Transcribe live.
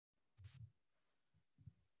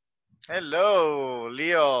Hello,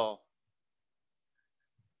 Leo.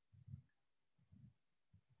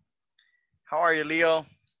 How are you, Leo?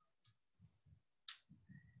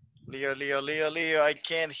 Leo. I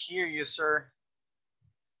can't hear you, sir.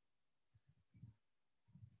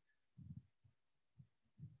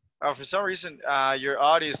 Oh, for some reason, your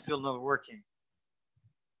audio is still not working.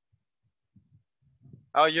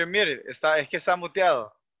 Oh, you're muted. Es que está muteado.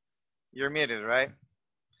 You're muted, right?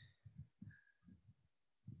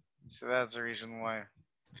 So that's the reason why.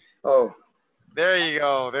 Oh, There you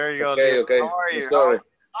go. There you go, Leo. okay. How are I'm you? sorry.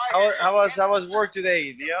 How was work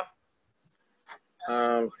today, Leo?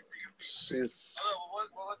 She's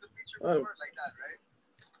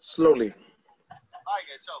slowly.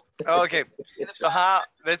 Okay. So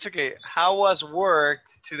that's okay. How was work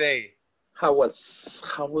today? How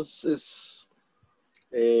was this?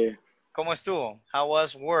 Uh, ¿Cómo estuvo? How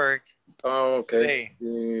was work okay.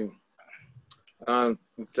 today?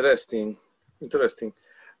 Interesting.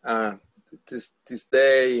 Uh, this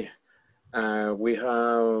day we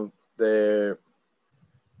have the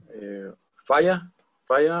fire.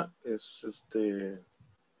 Fire is the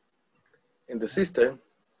in the system.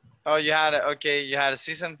 Oh, you had a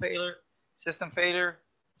system failure. System failure.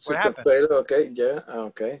 What System happened? failure. Okay. Yeah.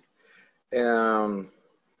 Okay. Um,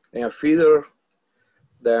 and a feeder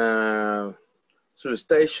the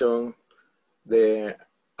substation de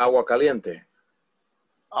agua caliente.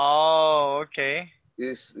 Oh, okay.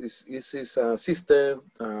 Is a system 23K,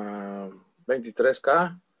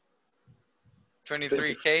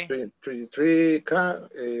 23K.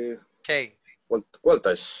 23K K.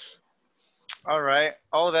 voltage. All right.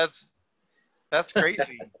 Oh, that's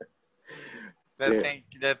crazy. That Sí.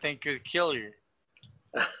 thing could kill you.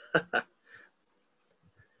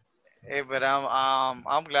 Hey, but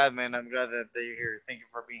I'm glad, man. I'm glad that you're here. Thank you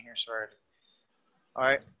for being here, sorry. All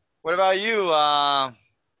right. What about you? Oh,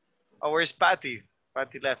 where's Patty?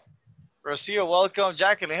 Patty left. Rocio, welcome.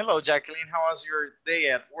 Jacqueline. Hello, Jacqueline. How was your day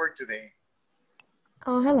at work today?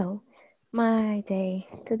 Oh, hello. My day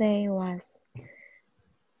today was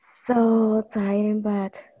so tiring,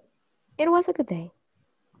 but it was a good day.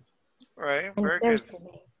 All right. And Very good. Thursday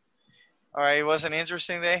day. All right. It was an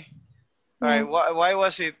interesting day. All right. Yes, Why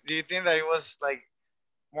was it? Do you think that it was like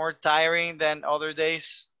more tiring than other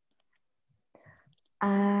days?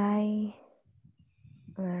 I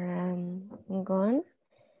gone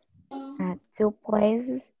at two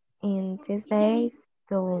places in these days.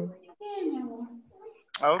 So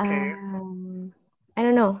Okay. I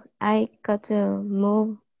don't know. I got to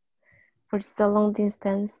move for so long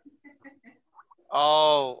distance.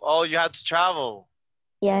 Oh, you had to travel.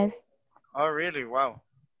 Yes, Oh, really? Wow.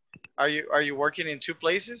 Are you working in two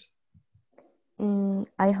places?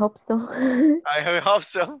 I hope so. I hope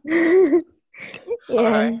so. All right.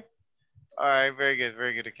 Yeah. All right. Very good.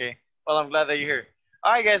 Very good. Okay. Well, I'm glad that you're here.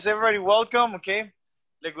 All right, guys. Everybody, welcome. Okay.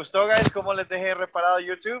 ¿Les gustó, guys? ¿Cómo les dejé reparado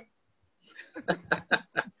YouTube?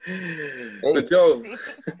 Good job.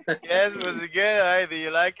 Yes, was it good? All right. Did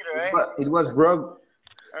you like it? All right. It was broke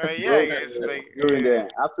All right. Yeah, guys. Like, during the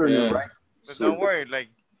afternoon, Yeah. right? but don't worry. Like,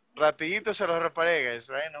 rapidito se los reparé, guys.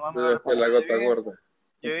 Right? Nomás me lo Después la reparé. gota gorda.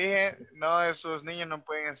 Yo dije, no, esos niños no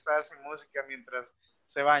pueden estar sin música mientras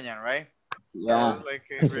se bañan, right? So I Yeah, was like,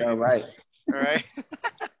 yeah, right. all right.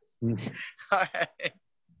 All right.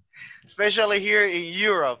 Especially here in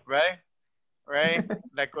Europe, right? Right?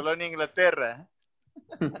 La colonia Inglaterra.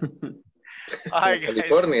 All right, guys.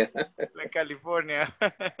 California. La California.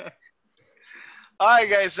 All right,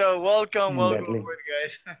 guys. So welcome Berlin. aboard,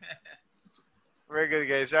 guys. Very good,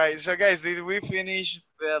 guys. All right. So, guys, did we finish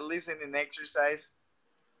the listening exercise?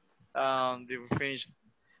 Did we finish?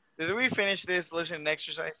 Did we finish this listening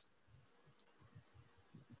exercise?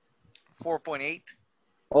 4.8,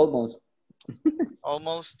 Almost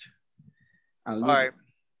almost. a All little right.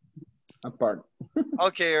 apart.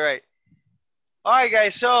 Okay. All right. All right,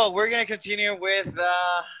 guys. So we're gonna continue with the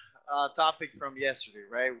topic from yesterday,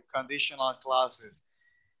 right? Conditional clauses.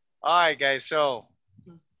 All right, guys. So,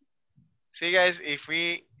 see, guys,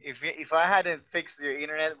 if I hadn't fixed the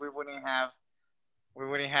internet, we wouldn't have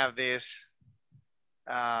this.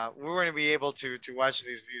 We wouldn't be able to watch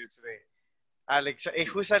this video today.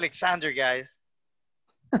 Who's Alexander, guys?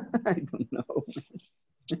 I don't know.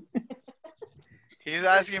 He's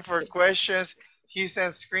asking for questions. He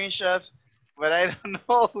sent screenshots, but I don't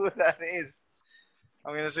know who that is.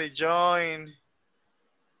 I'm gonna say join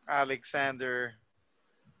Alexander.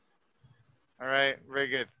 All right, very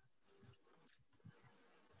good.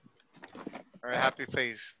 All right, happy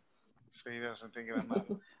face, so he doesn't think of that.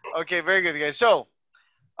 Okay, very good, guys. So,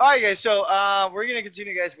 all right, guys. So, we're gonna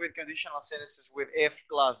continue, guys, with conditional sentences with if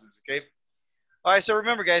clauses. Okay. All right, so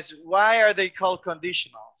remember, guys, why are they called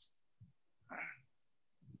conditionals?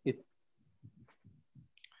 If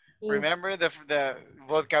Remember the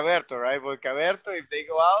vodka Berto, right? Vodka Berto, if they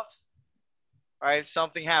go out, all right,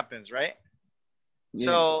 something happens, right? yeah,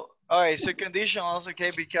 So, all right, so conditionals,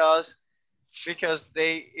 okay, because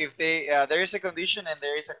if they there is a condition and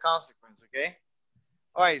there is a consequence, okay.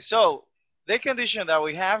 All right, so the condition that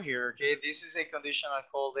we have here, okay, this is a conditional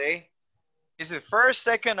called a. Is it first,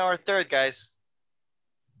 second, or third, guys?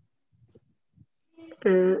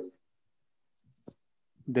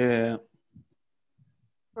 the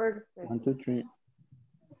First. 1, 2, 3.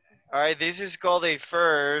 All right, this is called a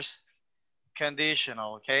first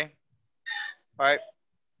conditional, okay. All right,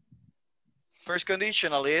 first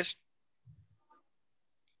conditional is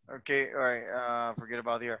okay. All right, forget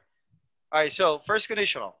about here. All right, so first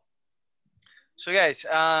conditional. So guys,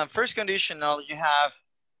 first conditional, you have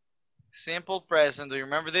simple present. Do you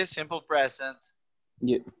remember this? Simple present,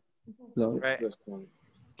 Yeah. So, right? Just one.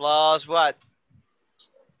 Plus what?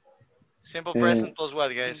 Simple Uh, present plus what,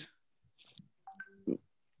 guys?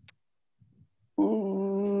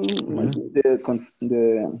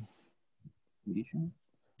 the condition.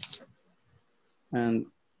 And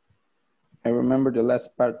I remember the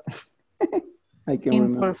last part. I can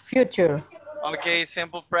remember. future. Okay,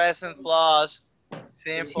 simple present plus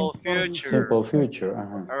simple future. Simple future.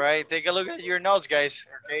 All right, take a look at your notes, guys.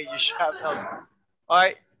 Okay, you should have notes. All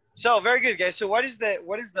right, so very good, guys. So what is the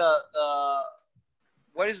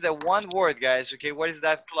one word, guys? Okay, what is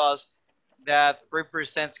that clause that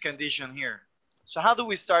represents condition here? So how do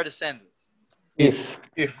we start a sentence? If.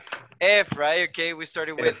 If, right? Okay, we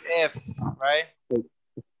started with if, right?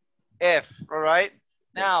 If, all right?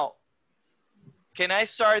 Now, can I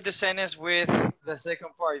start the sentence with the second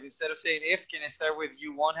part? Instead of saying if, can I start with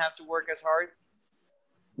you won't have to work as hard?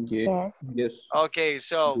 Yeah. Yes. Yes. Okay,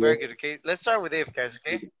 so very good, okay? Let's start with if, guys,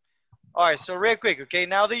 okay? All right, so real quick, okay?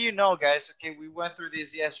 Now that you know, guys, okay, we went through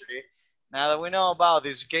this yesterday. Now that we know about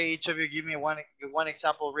this, okay, each of you give me one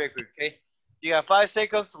example real quick, okay? You got 5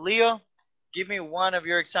 seconds. Leo, give me one of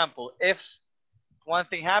your example. If one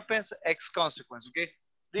thing happens, X consequence, okay?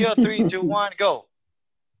 Leo, 3, 2, 1, go.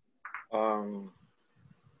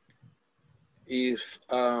 If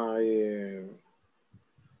I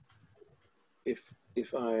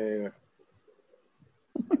if I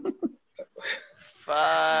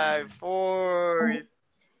 5, 4,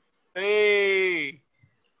 3,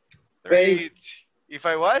 Pay. If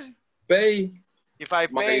I what? pay If I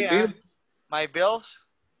my pay bills, my bills,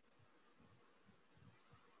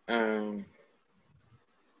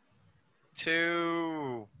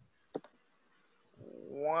 2,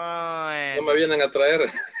 1. no me vienen a traer.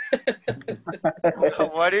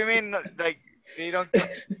 What do you mean? Like they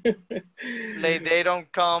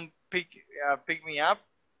don't come pick me up?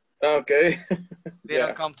 Okay. They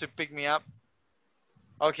don't come to pick me up.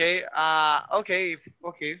 Okay. Okay.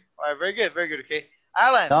 Okay. All right. Very good. Very good. Okay.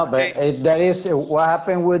 Alan. No, but Okay. that is what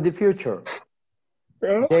happened with the future.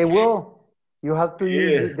 They will. You have to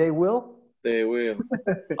use they will. They will.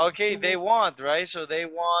 Okay. They want, right? So they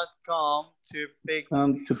want come to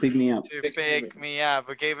pick me up. pick me up.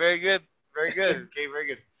 Okay. Very good. Very good. Okay. Very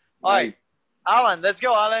good. All right. Nice. Alan, let's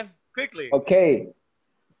go, Alan. Quickly. Okay.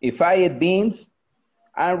 If I eat beans,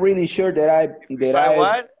 I'm really sure that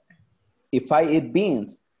what? If I eat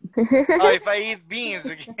beans, Oh, if I eat beans,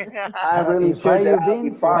 okay. I'm really If sure I that use I will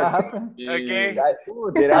beans, what fart. happened? Okay.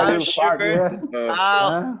 That I I'm will fart. sure. Uh,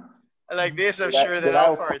 Ow. Like this, I'm sure that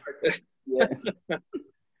I'll fart. Yeah.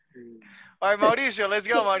 All right, Mauricio, let's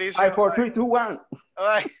go, Mauricio. 5, 4, 3, 2, 1. All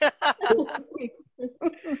right.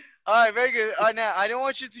 All right, very good. All right, now I don't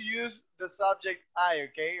want you to use the subject I,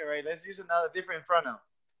 okay? All right, let's use another different pronoun.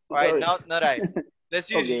 All right, Sorry. not I. Let's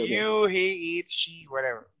use Okay, okay. you, he, eats, she,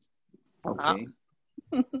 whatever. Okay.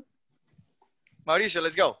 Mauricio,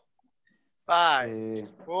 let's go. 5,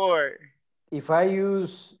 4. If I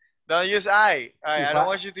use Don't use I. All right, If I don't I-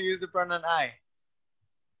 want you to use the pronoun I.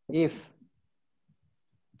 if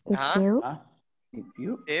If Uh-huh. you.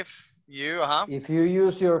 If you, if you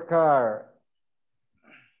use your car,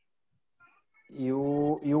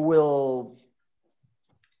 you will.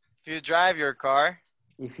 If you drive your car,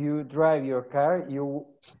 If you drive your car, you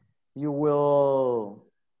will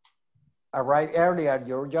arrive early at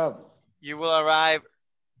your job. you will arrive.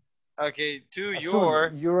 Okay, to Soon.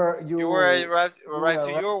 your. You You will arrive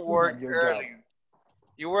to your soon work at your early.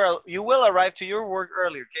 job. You will arrive to your work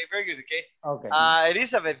early. Okay, very good. Okay. Okay.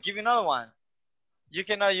 Elizabeth, give me another one. You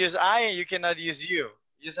cannot use I and you cannot use you.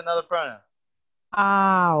 Use another pronoun.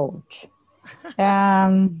 Ouch.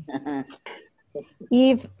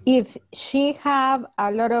 If she have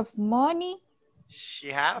a lot of money, She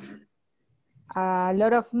have. A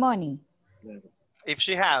lot of money. If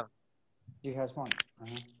she have. She has money.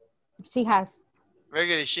 She has Very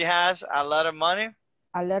good. If she has a lot of money.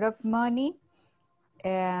 a lot of money.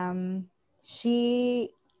 She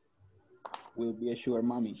Will be a sugar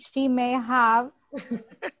mommy. she may have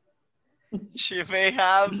She may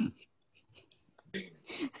have.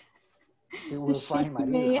 She will find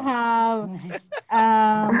may Maria. have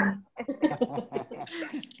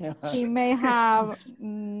she may have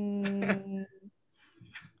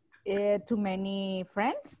too many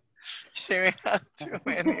friends. She may have too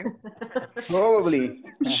many. Probably.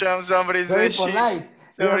 Somebody Very said polite.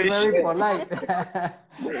 You are very polite.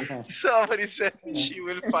 Somebody said she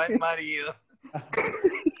will find marido.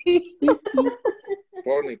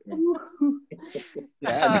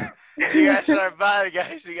 Yeah. You guys are bad,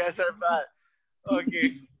 guys. You guys are bad.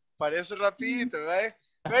 Okay. Para eso rapidito, right?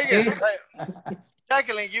 Very good. Right.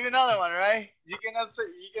 Jacqueline, give me another one, right? You cannot say,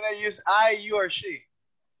 you cannot use I, you, or she.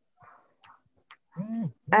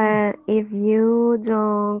 If you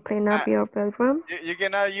don't clean up your bedroom, You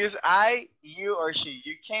cannot use I, you, or she.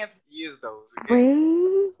 You can't use those. Okay?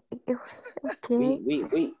 wait, okay.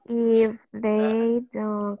 Wait. If they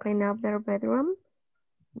don't clean up their bedroom,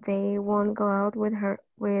 they won't go out with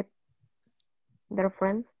their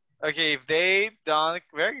friends. Okay, if they don't,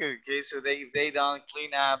 very good. Okay, so if they don't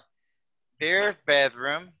clean up their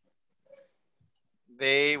bedroom,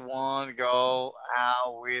 they won't go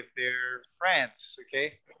out with their friends.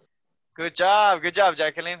 Okay, good job,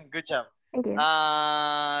 Jacqueline. Good job. Thank you.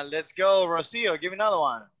 Let's go, Rocio. Give me another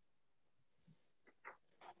one.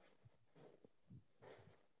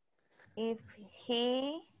 If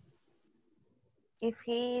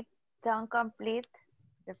he don't complete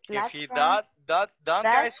the platform, If he guys,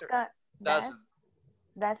 doesn't.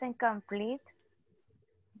 doesn't complete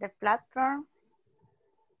the platform,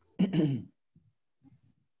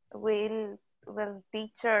 will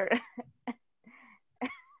teacher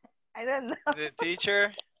I don't know. The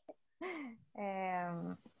teacher.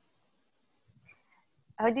 How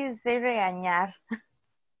do you say regañar?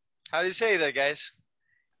 How do you say that, guys?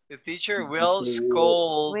 The teacher will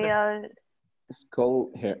scold. Will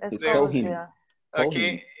Scold her. scold Scold him. you.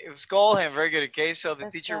 Okay, scold him. Very good. Okay, so the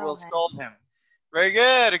teacher will scold him. Very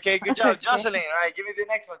good. Okay, good job, Okay. Jocelyn. All right, give me the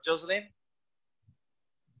next one, Jocelyn.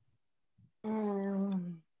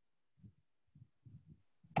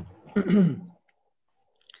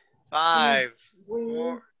 Five,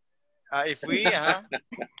 four. If we, If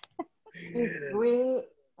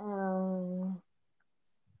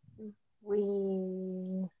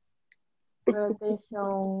we pay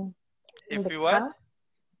attention in if the we what? class,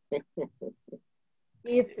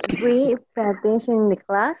 if we pay attention in the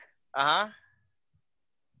class,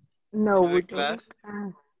 no, To we the class.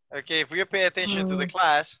 don't. Okay, if we pay attention to the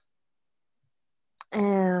class,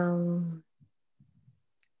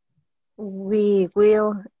 we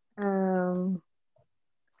will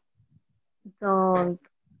don't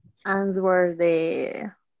answer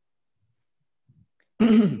the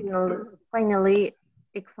finally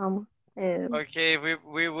exam. okay, we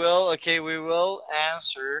will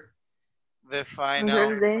answer the final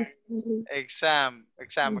Answer the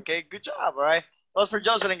exam. Okay, good job. All right, those for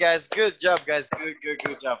Jocelyn, guys. Good job, guys.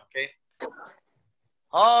 Good job. Okay.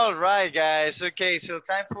 All right, guys. Okay, so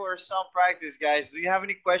time for some practice, guys. Do you have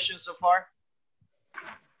any questions so far?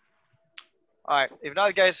 All right. If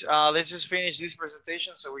not, guys, let's just finish this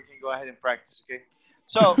presentation so we can go ahead and practice. Okay.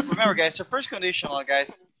 So remember, guys. So first conditional,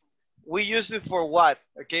 guys. We use it for what?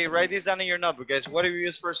 Okay, write this down in your notebook, guys. What do we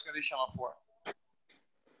use first conditional for?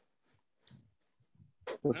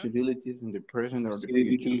 Possibilities in the present or the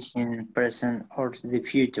future. Possibilities in present or the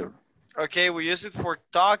future. Okay, we use it for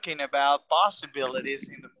talking about possibilities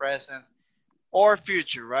in the present or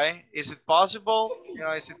future, right? Is it possible? You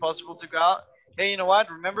know, is it possible to go out? Hey, you know what?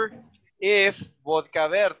 Remember, if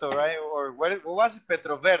Vodkaverto, right? Or what was it?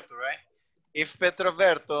 Petroverto, right? If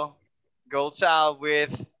Petroverto goes out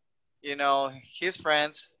with, you know, his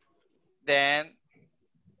friends, then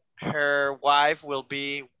her wife will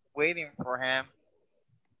be waiting for him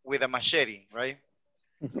with a machete, right?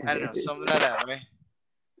 I don't know, something like that, right?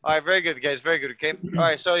 All right, very good, guys, very good, okay? All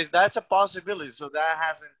right, so that's a possibility, so that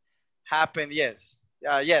hasn't happened yet,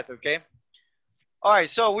 okay? All right,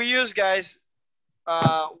 so we use, guys,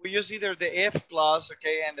 we use either the if clause,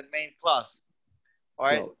 okay, and the main clause. All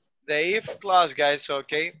right, the if clause, guys,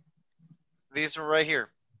 okay, this one right here.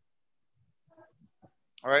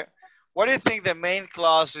 All right, what do you think the main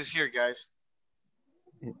clause is here, guys?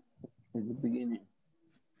 At the beginning.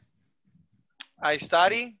 I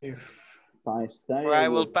study. If I study, Or I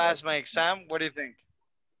will pass my exam. What do you think?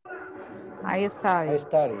 I study. I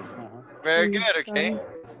study. Very good, okay.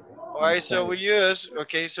 All All right, so we use,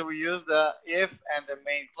 okay, so we use the if and the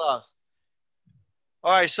main clause.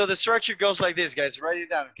 All right, so the structure goes like this, guys. Write it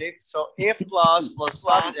down, okay? So if plus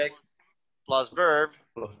subject plus verb.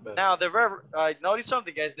 Now the verb, notice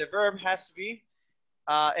something, guys. The verb has to be,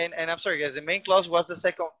 and I'm sorry, guys. The main clause was the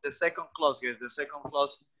second clause, guys. The second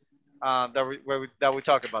clause that we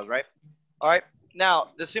talk about, right? All right. Now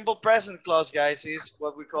the simple present clause, guys, is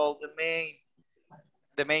what we call the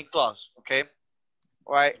main clause, okay?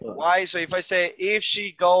 All right. Why? So if I say if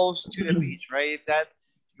she goes to the beach, right? That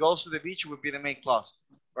goes to the beach would be the main clause,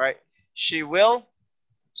 right? She will.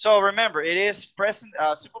 So remember, it is present,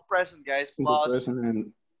 simple present, guys, Simple plus present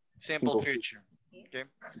and simple future. Okay.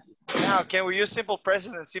 Now, can we use simple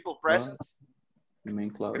present and simple present main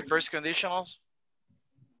clause. with first conditionals?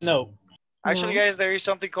 No. Actually, guys, there is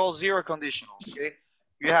something called zero conditionals. Okay.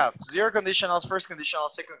 You have zero conditionals, first conditional,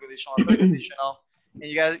 second conditional, third conditional,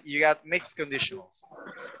 and you got mixed conditionals,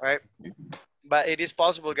 right? But it is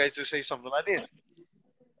possible, guys, to say something like this.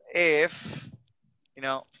 If, you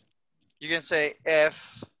know, you can say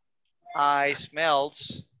if ice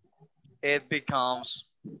melts, it becomes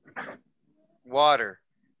water.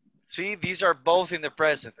 See, these are both in the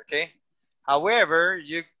present, okay? However,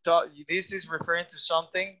 you thought this is referring to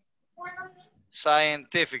something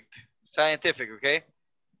scientific, okay?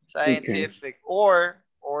 Scientific, or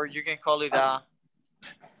you can call it a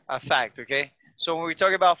fact, okay? So when we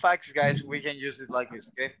talk about facts, guys, we can use it like this,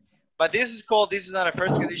 okay? But this is not a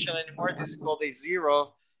first condition anymore. This is called a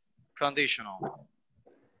zero conditional.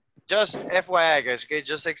 Just FYI, guys, okay?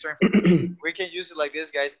 Just extra information. We can use it like this,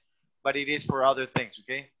 guys, but it is for other things,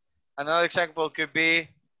 okay? Another example could be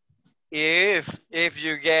if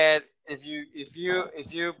you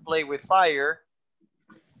play with fire,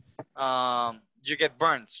 you get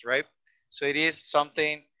burns, right? So it is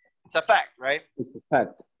something. It's a fact, right? It's a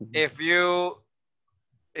fact. If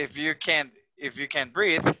you can't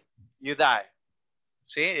breathe, you die.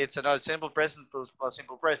 See, it's another simple present plus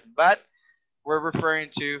simple present, but we're referring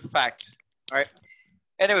to facts. All right.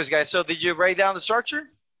 Anyways, guys, so did you write down the structure?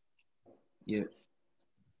 Yeah.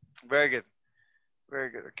 Very good. Very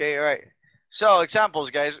good. Okay, all right. So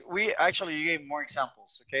examples, guys. You gave more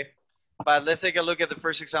examples, okay? But let's take a look at the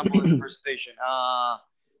first example in the presentation.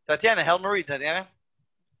 Tatiana, help me read, Tatiana.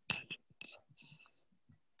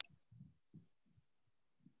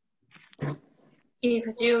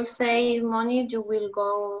 If you save money, you will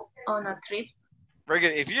go on a trip. Very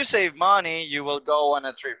good. If you save money, you will go on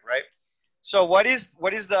a trip, right? So what is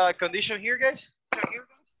the condition here, guys?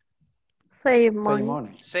 Save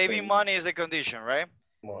money. Saving money is the condition, right?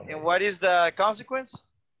 And what is the consequence?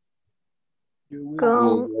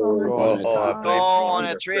 Go on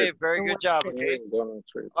a trip. Very good job. Okay. Go on a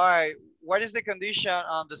trip. All right. What is the condition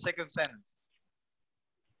on the second sentence?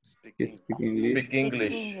 Speak English. Speak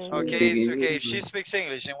English. Okay. So, okay. If she speaks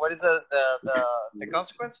English, and what is the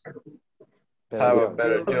consequence? Have a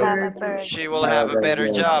better job. She will have a better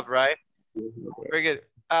job, right? Very good.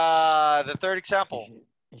 The third example.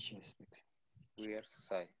 We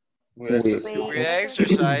exercise. We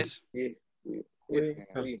exercise.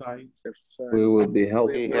 We will be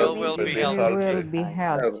healthy. We will be healthy. We will be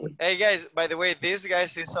healthy. Hey guys, by the way, this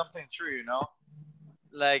guys is something true, you know.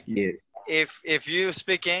 Like if you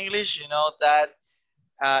speak English, you know that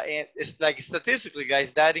it's like statistically,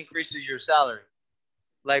 guys, that increases your salary.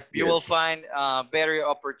 Like you will find better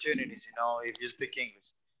opportunities, you know, if you speak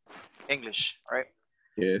English, right?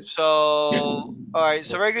 Yes. So, all right.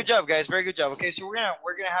 So very good job, guys. Very good job. Okay, so we're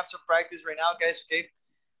gonna have some practice right now, guys. Okay.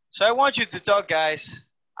 So I want you to talk, guys.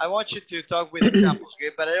 I want you to talk with examples,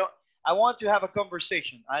 okay? But I want to have a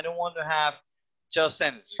conversation. I don't want to have just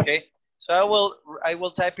sentences, okay? So I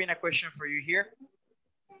will type in a question for you here.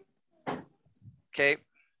 Okay.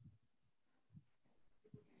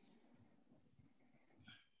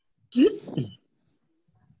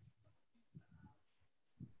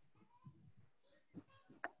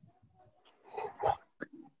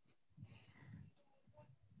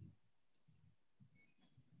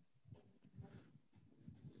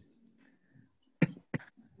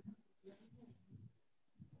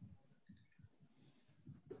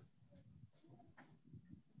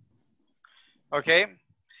 Okay.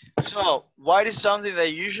 So what is something that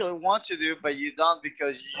you usually want to do, but you don't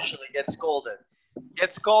because you usually get scolded?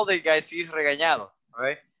 Get scolded, guys, is regañado,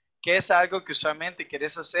 right? Que es algo que usualmente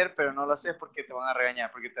quieres hacer, pero no lo haces porque te van a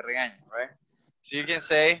regañar, porque te regañan, right? So you can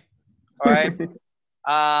say, all right.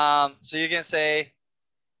 So you can say,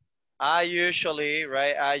 I usually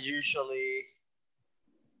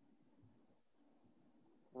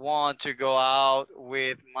want to go out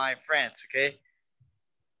with my friends, okay?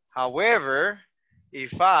 However,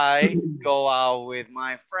 If I go out with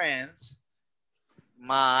my friends,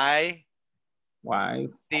 my wife,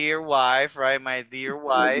 dear wife, right? My dear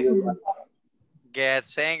wife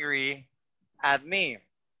gets angry at me.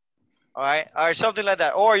 All right, or something like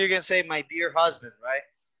that. Or you can say my dear husband, right?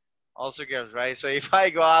 Also girls, right? So if I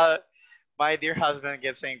go out, my dear husband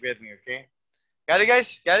gets angry at me, okay? Got it,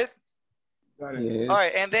 guys? Got it? yes. All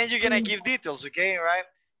right, and then you're gonna give details, okay, right?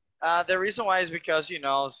 The reason why is because, you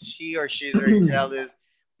know, he or she's very jealous,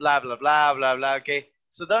 blah, blah, blah, blah, blah, okay?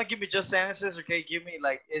 So don't give me just sentences, okay? Give me,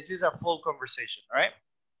 like, it's just a full conversation, all right?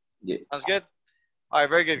 Yeah. Sounds good? All right,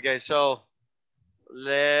 very good, guys. So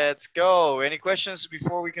let's go. Any questions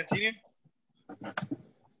before we continue?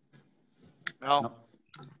 No?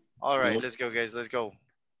 All right, let's go, guys. Let's go.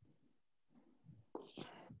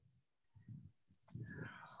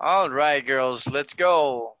 All right, girls, let's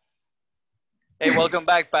go. Hey, welcome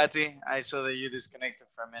back, Patty. I saw that you disconnected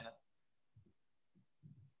for a minute.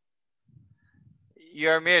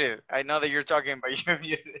 You're muted. I know that you're talking, but you're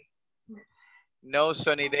muted. No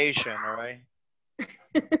sonidation, all right?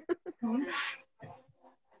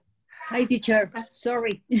 Hi, teacher.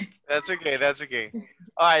 Sorry. That's okay. That's okay.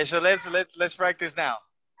 All right, so let's practice now.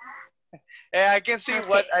 Hey, I can see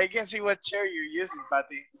what chair you're using,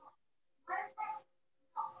 Patty.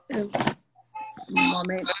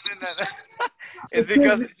 Moment. No. It's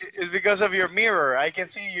because of your mirror. I can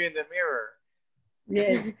see you in the mirror.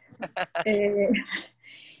 Yes.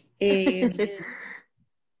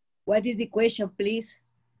 What is the question, please?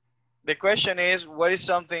 The question is, what is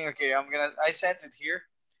something? Okay, I sent it here.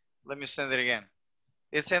 Let me send it again.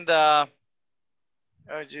 It's in the.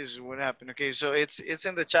 Oh, Jesus, what happened? Okay, so it's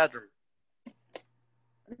in the chat room.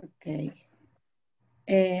 Okay.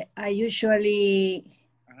 I usually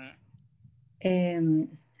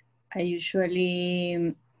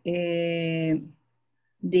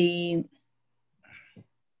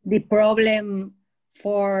the problem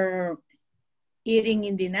for eating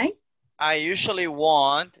in the night. I usually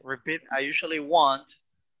want. Repeat. I usually want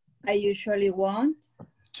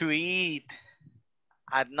to eat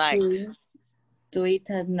at night. To eat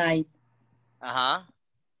at night.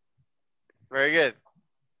 Very good.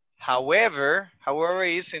 However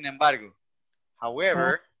is sin embargo.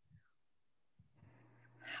 However.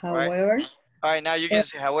 Right? All right, now you can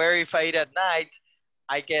say, however, if I eat at night,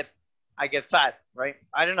 I get fat, right?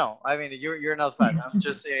 I don't know. I mean, you're not fat. I'm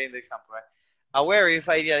just saying the example, right? However, if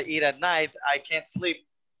I eat at night, I can't sleep,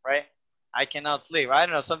 right? I cannot sleep. I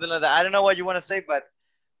don't know, something like that. I don't know what you want to say, but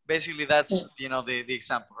basically that's, you know, the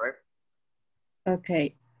example, right?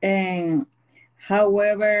 Okay. And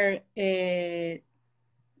however, it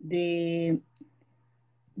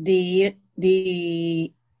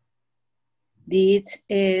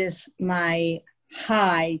is my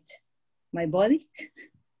height, my body.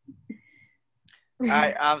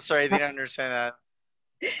 I'm sorry, I didn't understand that.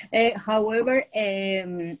 However,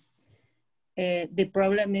 the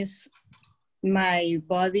problem is my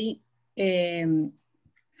body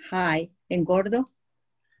high, engordo.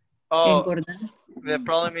 Oh, the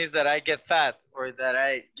problem is that I get fat, or that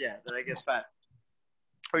I get fat.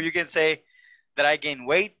 Or you can say that I gain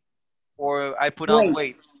weight, or I put on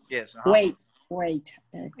weight. Yes. Weight.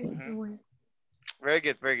 Okay. Very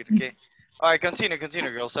good. Okay. All right, continue,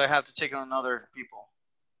 girls. So I have to check on other people.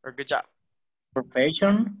 Or good job.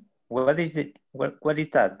 Profession. What is it? What is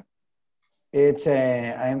that? It's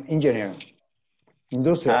I'm engineer,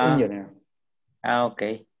 industrial engineer.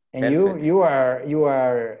 Okay. And perfect. you are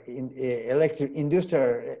in electric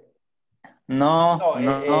industrial.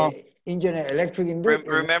 No. Engineer, electric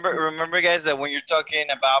industrial. Remember, guys, that when you're talking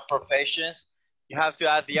about professions, you have to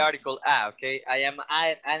add the article "a." Okay, I am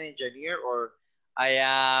an engineer, or I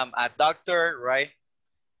am a doctor, right?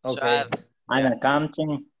 Okay. So I'm an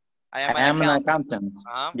accountant. I am an accountant.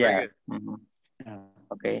 Very good.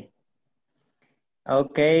 Okay.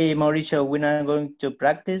 Okay, Mauricio, we're not going to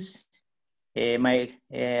practice.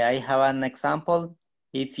 I have an example.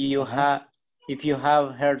 If you have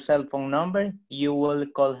her cell phone number, you will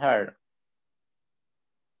call her.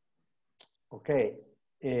 Okay.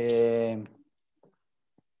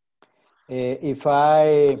 If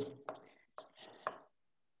I,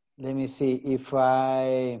 let me see, if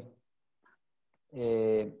I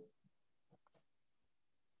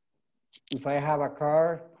have a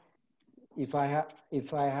car, if I have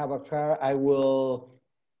a car, I will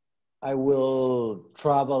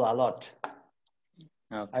travel a lot.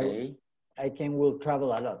 Okay. I will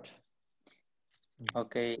travel a lot.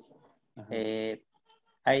 Okay.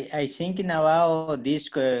 I thinking about this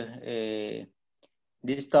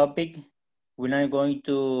topic. We're not going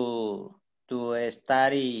to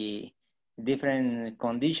study different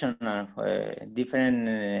conditional,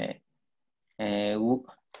 different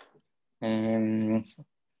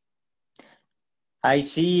I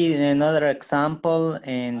see another example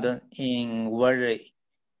in where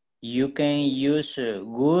you can use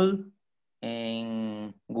will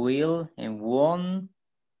and will and won't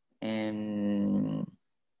and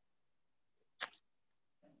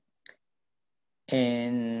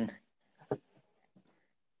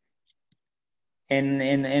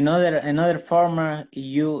another form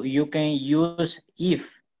you can use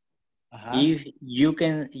if. If you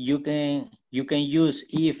can use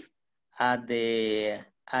if at the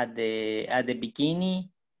beginning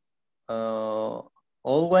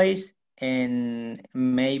always, and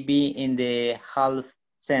maybe in the half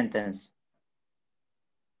sentence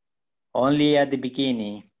only at the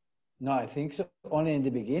beginning. No, I think so. Only in the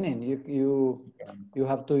beginning. You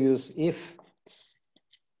have to use if.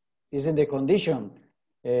 Is it the condition?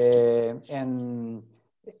 And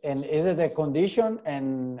is it a condition?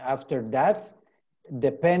 And after that,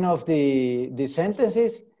 depend of the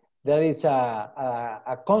sentences, there is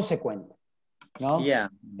a consequence. No? Yeah.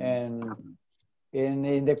 And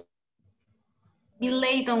in the Be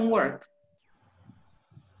late on work.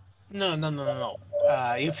 No.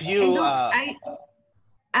 If you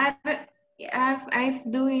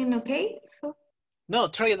I'm doing okay. So no,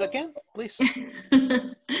 try it again, please.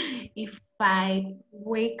 if I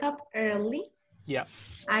wake up early, Yeah.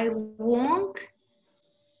 I won't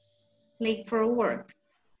late for work.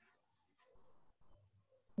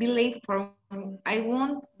 I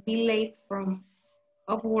won't be late from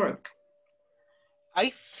of work.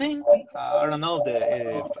 I think I don't know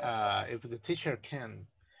if the teacher can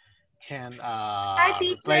Hi, reply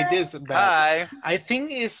teacher. this, but Hi. I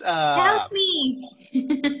think it's Help me.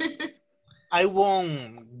 I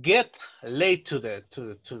won't get late to the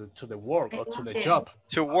work or to the job.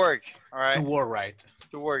 To work, all right. To work, right?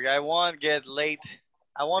 To work. I won't get late.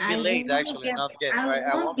 I won't be late, actually, not get, right?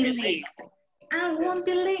 I won't be late. I won't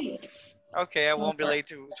be late. Okay, I won't be late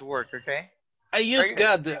to work, okay? I use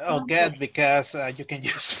get because you can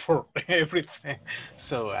use for everything.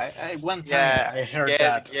 So I one time I heard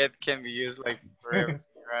that. Get can be used like for everything,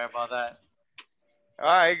 right? About that. All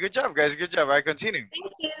right, good job, guys. Good job. All right, continue.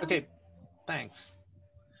 Thank you. Okay, thanks.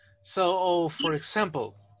 So, for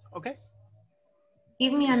example, okay.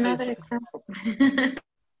 Give me another example.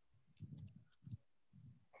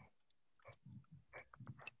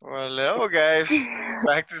 Well, hello, guys.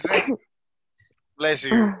 Practicing. Bless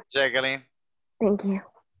you, Jacqueline. Thank you.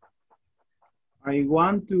 I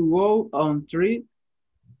want to go on trip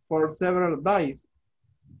for several days.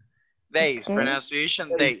 Days,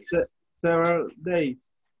 pronunciation days. Several days.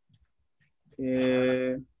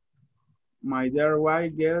 My dear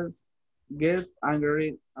wife gets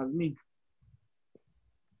angry at me.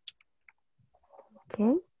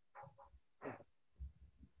 Okay.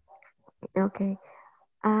 Okay.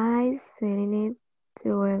 I said it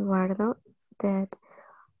to Eduardo that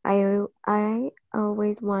I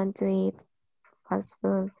always want to eat fast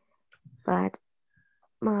food, but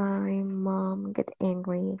my mom get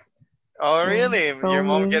angry. Oh, really? Your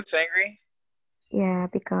mom me, gets angry? Yeah,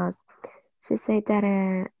 because she said that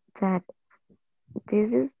that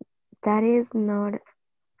that is not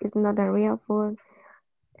a real food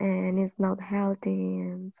and it's not healthy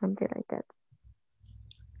and something like that.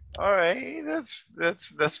 All right, that's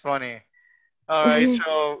funny. All right,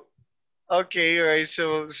 so okay, all right,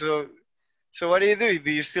 so what do?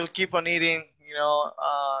 Do you still keep on eating,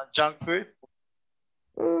 junk food?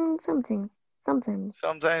 Sometimes.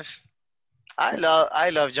 Sometimes. I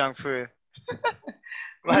love junk food.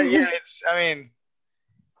 But yeah,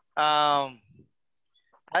 I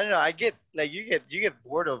don't know. I get like you get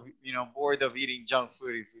bored of eating junk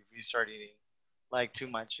food if you start eating like too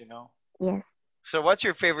much. Yes. So what's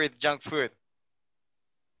your favorite junk food?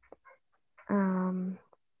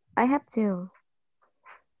 I have two.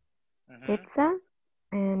 Pizza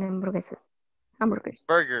and hamburgers. Burgers.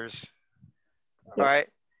 Yes. All right.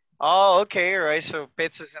 Oh, okay. All right. So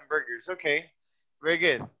pizzas and burgers. Okay. Very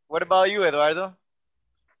good. What about you, Eduardo?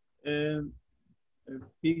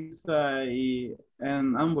 Pizza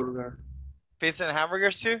and hamburger. Pizza and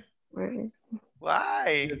hamburgers too? Burgers.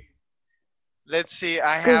 Why? Yes. Let's see.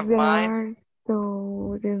 I Because have they mine. are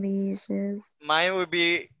so delicious. Mine would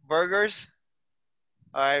be burgers.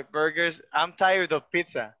 All right, burgers. I'm tired of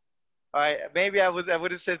pizza. All right, maybe I would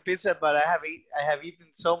have said pizza, but I have eaten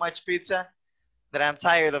so much pizza that I'm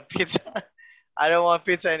tired of pizza. I don't want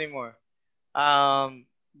pizza anymore.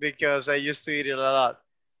 Because I used to eat it a lot.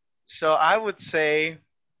 So I would say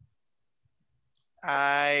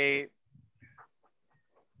I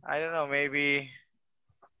don't know, maybe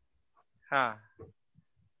Huh.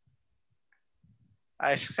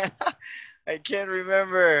 I I can't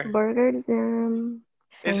remember. Burgers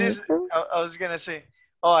Is Chinese this? food? I was gonna say.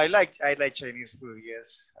 Oh, I like Chinese food.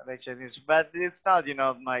 Yes, I like Chinese, but it's not.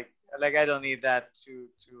 My like I don't eat that too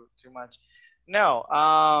much. No.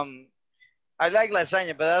 I like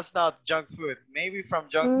lasagna, but that's not junk food. Maybe from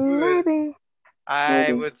junk food, Maybe.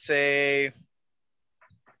 I Maybe. would say.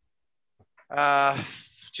 Uh,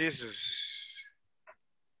 Jesus.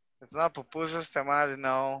 It's not pupusas, tamales,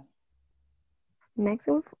 no.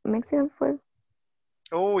 Mexican food.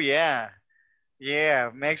 Oh yeah, yeah,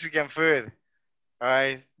 Mexican food. All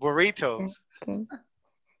right, burritos. Okay.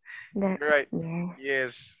 There. Right. Yes.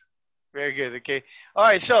 Yes. Very good. Okay. All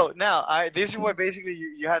right. So now, this is what basically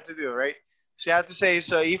you have to do, right? So you have to say,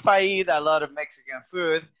 so if I eat a lot of Mexican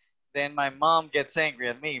food, then my mom gets angry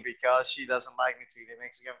at me because she doesn't like me to eat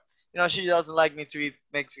Mexican. She doesn't like me to eat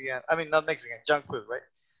Mexican. I mean, not Mexican, junk food, right?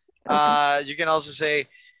 Okay. You can also say,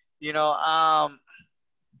 you know,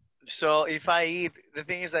 so if I eat, the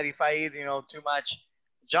thing is that if I eat, too much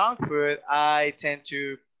junk food, I tend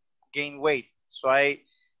to gain weight. So I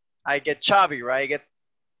get chubby, right? I get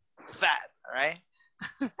fat, all right?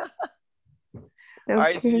 All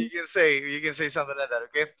right, so Okay. you can say something like that,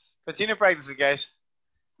 okay? Continue practicing, guys.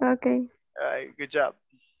 Okay. All right, good job.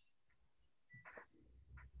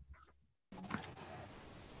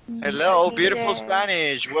 Hello, beautiful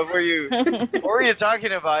Spanish. What were you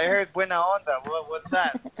talking about? I heard buena onda. What's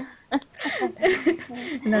that?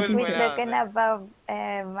 Who's We're buena talking onda? about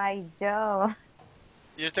my job.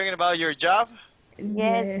 You're talking about your job?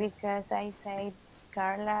 Yes, because I said,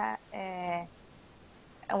 Carla,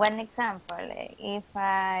 one example, if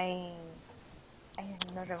I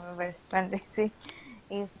don't remember Spanish,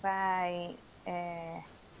 if I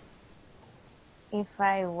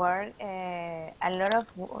work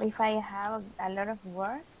if I have a lot of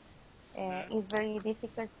work, it's very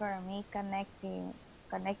difficult for me connecting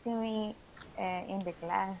me in the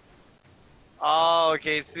class. Oh,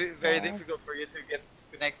 okay. It's very Yes, difficult for you to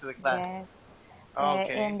connect to the class. yes.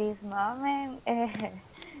 Okay. In this moment,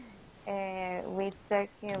 we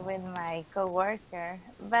talking with my coworker,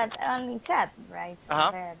 but only chat, right?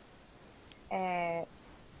 Uh-huh. But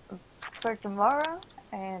for tomorrow,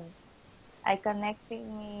 and I connected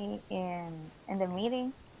me in the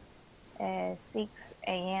meeting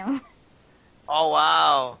 6 a.m. Oh,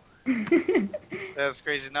 wow. That's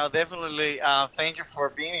crazy. Now, definitely, thank you for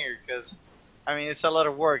being here because, I mean, it's a lot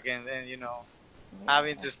of work and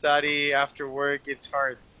having to study after work, it's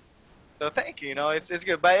hard. So thank you. It's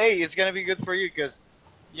good. But hey, it's gonna be good for you because,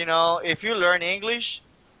 if you learn English,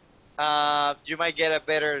 you might get a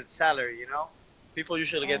better salary. People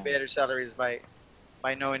usually get better salaries by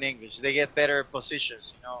knowing English. They get better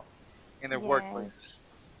positions, in their Yes, workplaces.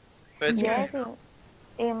 So it's good. yes.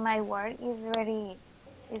 In my work is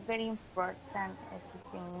very important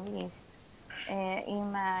speaking English.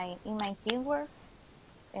 In my teamwork,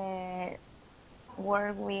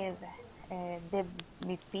 work with the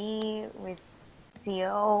VP, with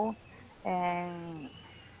CEO, and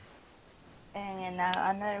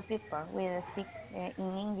another people will speak in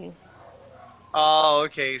English. Oh,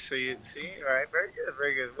 okay. So you see, all right, very good,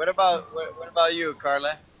 very good. What about you,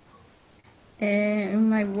 Carla? In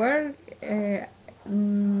my work,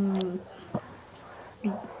 mm,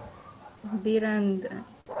 didn't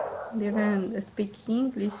didn't speak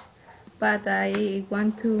English, but I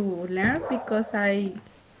want to learn because I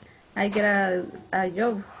get a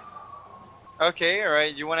job. Okay, all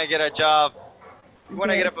right. You want to get a job. You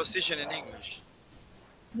want to get a Yes, position in English.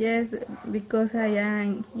 yes, because I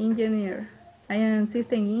am engineer. I am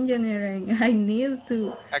system engineer, and I need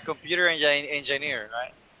to A computer engineer,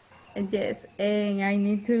 right? yes, and I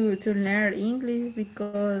need to learn English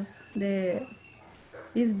because the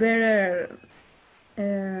is better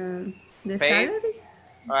the Paid, salary.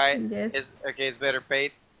 all right. Yes, Is okay. It's better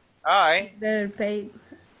paid. All right, better paid.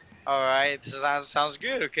 all right. This sounds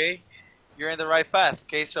good. Okay, you're in the right path.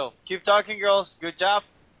 Okay, so keep talking, girls. Good job.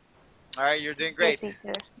 All right, you're doing Yes, great.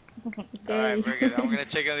 teacher. All right, Okay. very good. I'm gonna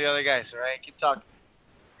check on the other guys. All right, keep talking.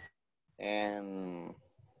 And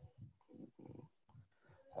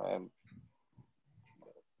um,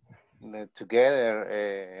 together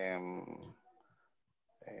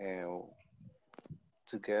uh,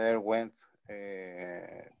 together went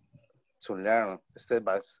to learn step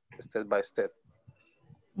by step.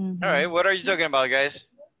 All right, what are you talking about, guys?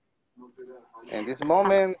 In this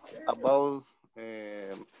moment, about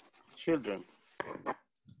um children.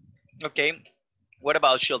 Okay, what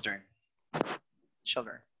about children?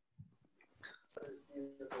 Children.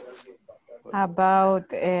 About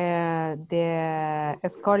the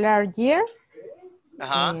scholar year. Uh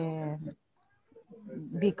huh.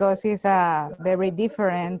 because it's a very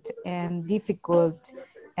different and difficult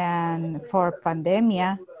and for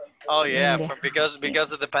pandemia. Oh yeah, in the,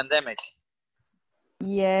 because of the pandemic.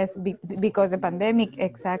 yes, because the pandemic,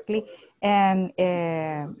 exactly. And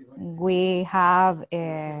we have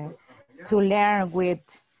to learn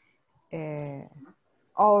with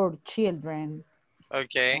our children.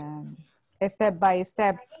 Okay. Step by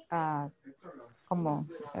step, como,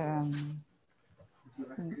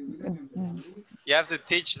 You have to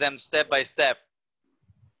teach them step by step.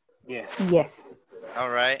 Yeah. yes. All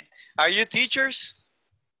right. Are you teachers?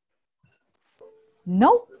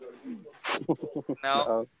 No.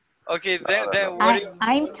 No. Okay, then No. what? Do you,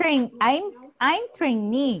 I'm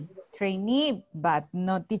trainee, but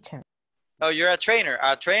not teacher. oh, you're a trainer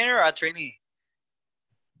or a trainee?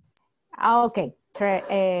 Okay,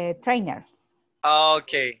 trainer.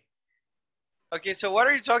 Okay. Okay, so what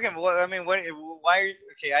are you talking about? I mean, why are you,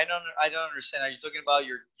 okay, I don't understand. Are you talking about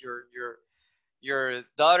your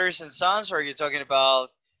daughters and sons, or are you talking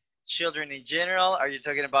about children in general? Are you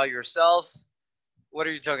talking about yourself? What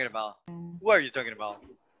are you talking about? Who are you talking about?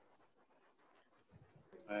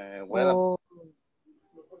 Well,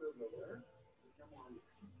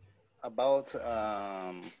 about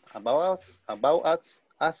us.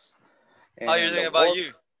 Oh, you're And talking the about work.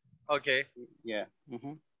 you. Okay. Yeah.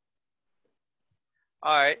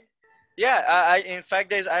 All right. Yeah. I in fact,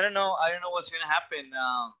 guys, I don't know what's gonna happen.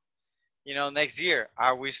 You know, next year.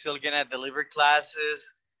 Are we still gonna deliver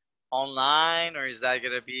classes online, or is that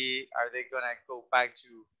gonna be? Are they gonna go back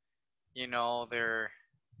to, you know, their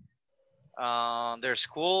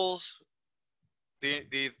schools?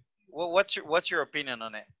 What's your opinion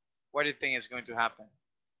on it? What do you think is going to happen?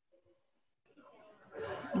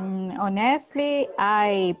 Honestly,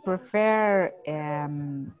 I prefer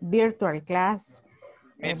virtual class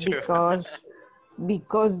Me too.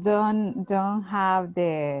 because don't have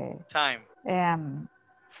the Time.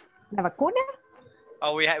 la vacuna.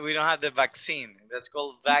 Oh, we don't have the vaccine. That's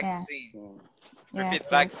called vaccine. Yeah, Repeat, okay.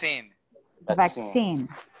 vaccine. Vaccine.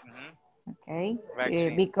 Okay,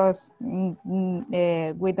 Vaccine. because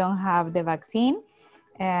we don't have the vaccine,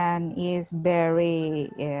 and it's very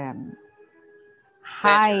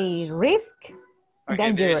high risk,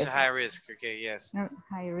 Okay, there is a dangerous. high risk. Okay, yes.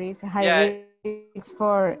 High risk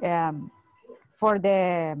for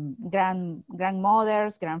the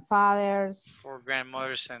grandmothers, grandfathers. For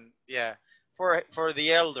grandmothers and yeah, for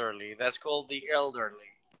the elderly. That's called the elderly.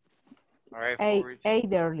 All right. For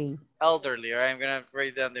Elderly. elderly. All right. I'm gonna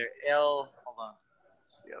write down there. Hold on.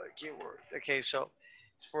 It's the other keyword. Okay, so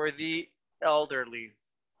it's for the elderly.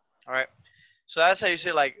 All right. So that's how you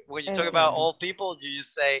say, like, when you talk about old people, you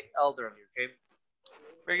just say elderly. Okay.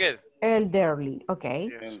 Very good. Elderly. Okay.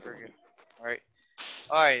 Yes, very good. All right.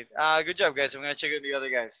 All right. Good job, guys. I'm gonna check with the other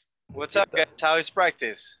guys. What's up, guys? How is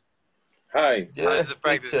practice? Hi. How's the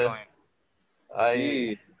practice teacher. going?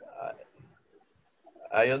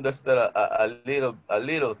 I understand a little,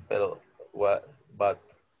 but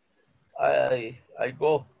I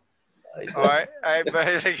go. All right, but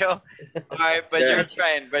there you go. All right, but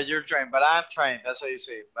you're trying, but I'm trying. That's what you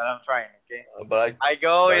say. But I'm trying, okay? But I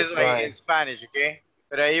go but is like in Spanish, okay?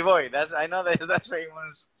 Pero ahí voy. I know that's what you want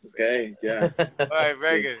to say. Okay, yeah. All right,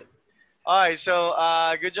 very good. All right, so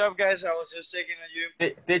good job, guys. I was just checking on you.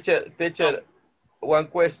 Teacher, one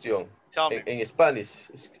question. Tell me. En Spanish,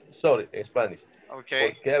 sorry, en Spanish.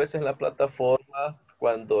 Okay. ¿Por qué a veces la plataforma,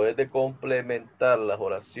 cuando es de complementar las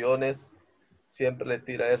oraciones, siempre le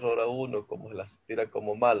tira error a uno, como las tira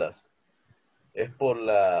como malas? ¿Es por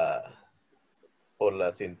la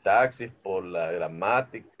sintaxis, por la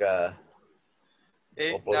gramática?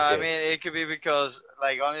 No, I mean it could be because,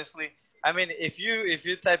 like, honestly, I mean if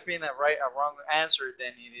you type in a wrong answer,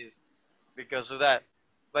 then it is because of that.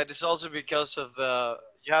 But it's also because of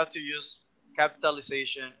you have to use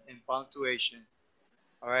capitalization and punctuation.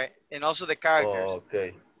 All right, and also the characters. Oh,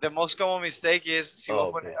 okay. The most common mistake is si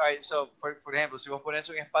vos pones, all right, so por ejemplo, si vos pones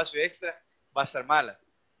un espacio extra, va a estar mala.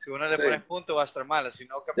 Si uno le pones punto, va a estar mala. Si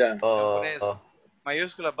no, si no pones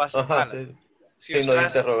mayúscula, va a estar mala. Sí. Si Signo de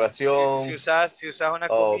interrogación. si usas una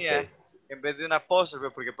comilla en vez de una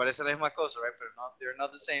apóstrofe, porque parece la misma cosa, right? Pero no, they're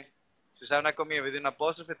not the same. Si usas una comilla en vez de una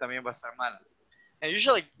apóstrofe, también va a estar mala. And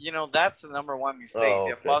usually, you know, that's the number one mistake,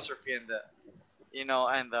 the apostrophe and the, you know,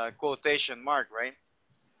 and the quotation mark, right?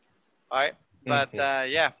 All right, but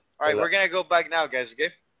yeah. All right, we're gonna go back now, guys.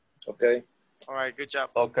 Okay. Okay. All right, good job.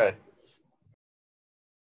 Okay.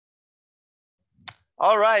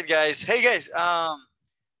 All right, guys. Hey, guys.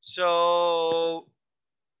 So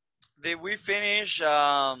did we finish?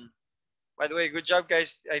 By the way, good job,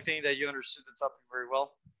 guys. I think that you understood the topic very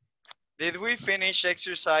well. Did we finish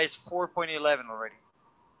exercise 4.11 already?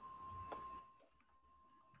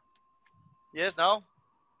 Yes, no?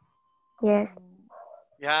 Yes.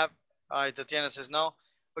 You have? All right, Tatiana says no.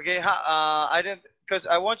 Okay, I didn't, because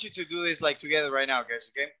I want you to do this like together right now,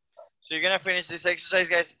 guys, okay? So you're gonna finish this exercise,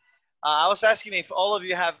 guys. I was asking if all of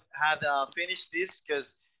you have had finished this,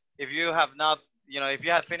 because if you have not, if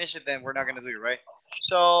you had finished it, then we're not gonna do it, right?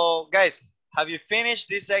 So, guys, have you finished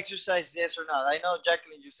this exercise, yes or not? I know,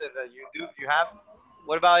 Jacqueline, you said that you do, you have.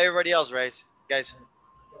 What about everybody else, right, guys?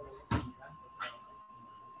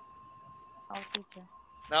 Oh, teacher.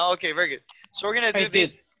 No, okay, very good. So we're gonna do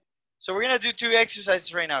this. So we're gonna do 2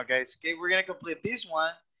 exercises right now, guys. Okay, we're gonna complete this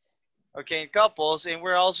one, okay, in couples, and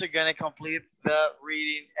we're also gonna complete the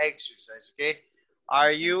reading exercise. Okay,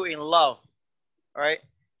 are you in love? All right.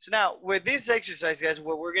 So now with this exercise, guys,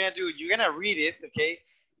 what we're gonna do, you're gonna read it, okay,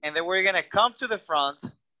 and then we're gonna come to the front,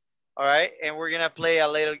 all right, and we're gonna play a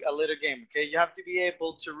little game. Okay, you have to be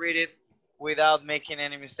able to read it without making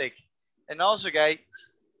any mistake. And also, guys,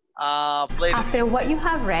 play. After what you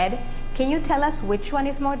have read, can you tell us which one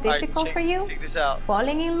is more difficult for you? Check this out.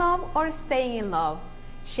 Falling in love or staying in love?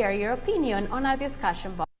 Share your opinion on our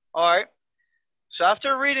discussion box. All right. So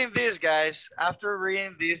after reading this, guys, after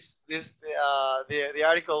reading the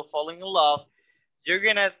article "Falling in Love," you're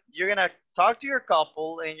gonna talk to your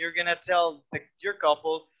couple and you're gonna tell your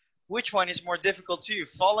couple which one is more difficult to you,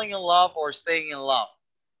 falling in love or staying in love.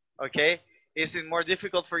 Okay? Is it more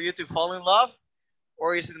difficult for you to fall in love,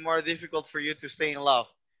 or is it more difficult for you to stay in love?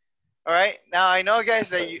 All right. Now I know, guys,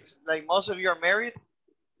 that like most of you are married.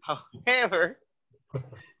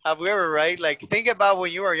 However, right? Like think about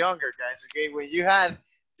when you were younger, guys. Okay, when you had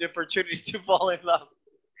the opportunity to fall in love.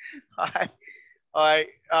 All right, all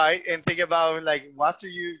right. And think about like after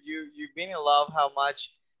you've been in love,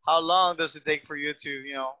 how long does it take for you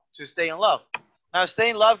to to stay in love? Now, stay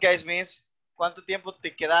in love, guys, means cuánto tiempo te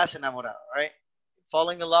quedas enamorado, right?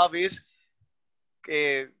 Falling in love is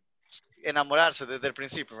enamorarse desde el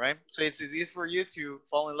principio, right? So it's easy for you to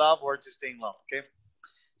fall in love or to stay in love, okay?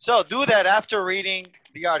 So do that after reading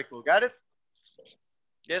the article. Got it?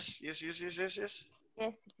 Yes. Yes, teacher.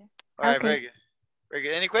 All right, very good. Very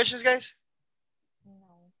good. Any questions, guys?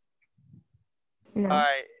 No. All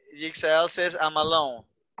right. Jigsaw says, I'm alone.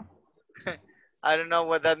 I don't know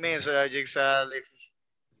what that means, Jigsaw.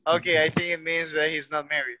 Okay, I think it means that he's not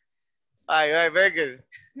married. All right, very good.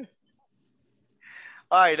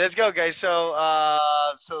 All right, let's go, guys. So,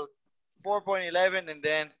 so 4.11 and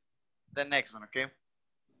then the next one, okay?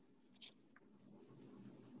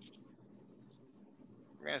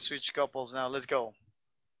 We're gonna switch couples now. Let's go.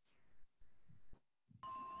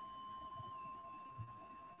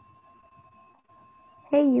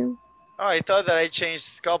 Hey, you. Oh, I thought that I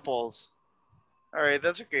changed couples. All right,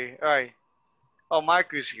 that's okay. All right. Oh,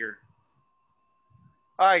 Marcus here.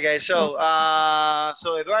 All right, guys. So,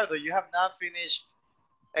 so Eduardo, you have not finished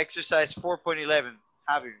exercise 4.11,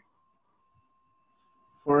 have you?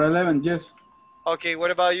 4.11, yes. Okay.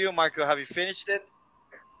 What about you, Marco? Have you finished it?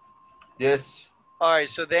 Yes. All right.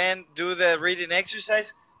 So then do the reading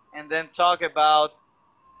exercise, and then talk about,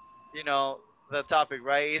 the topic,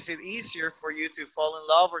 right? Is it easier for you to fall in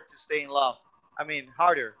love or to stay in love? I mean,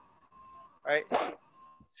 harder, right?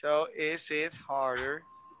 So is it harder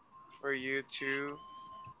for you to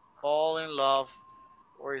fall in love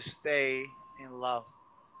or stay in love?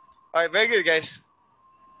 All right, very good, guys.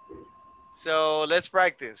 So let's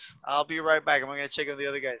practice. I'll be right back. I'm going to check on the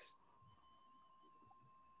other guys.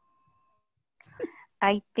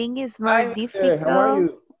 I think it's more difficult. How are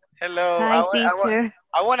you? Hello. Hi, teacher.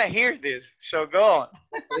 I want to hear this, so go on.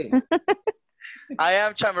 I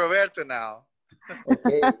am Chan Roberto now.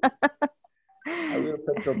 Okay. I will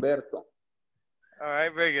put Roberto. All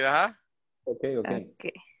right, very good, huh? Okay.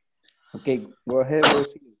 Okay, go ahead,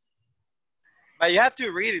 Rosie. But you have to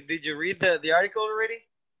read it. Did you read the article already?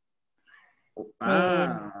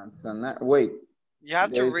 Wait. You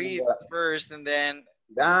have to read first and then.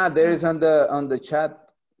 There is on the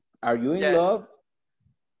chat. Are you in love?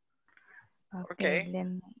 Okay.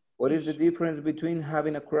 What is the difference between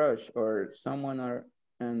having a crush or someone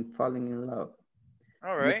and falling in love?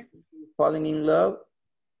 All right. Falling in love,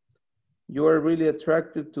 you are really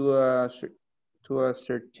attracted to a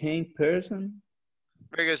certain person.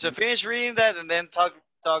 Very good. So finish reading that and then talk.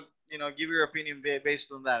 Give your opinion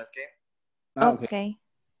based on that. Okay.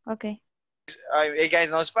 Okay. Hey guys,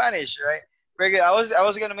 no Spanish, right? Very good. I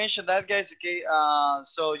was gonna mention that, guys. Okay.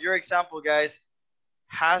 So your example, guys,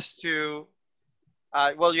 has to.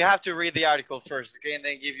 Well, you have to read the article first, okay, and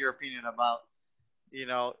then give your opinion about,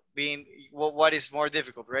 being what is more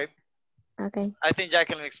difficult, right? Okay. I think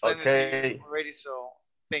Jacqueline explained it to you already, so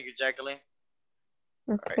Thank you, Jacqueline.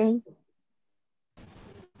 Okay.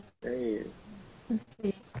 Hey,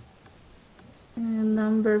 Okay. And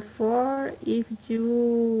number 4, if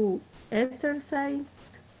you exercise,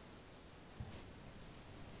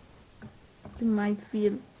 you might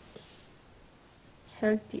feel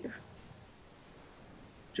healthier.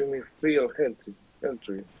 you may feel healthy.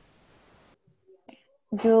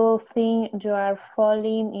 You think you are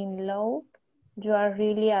falling in love. You are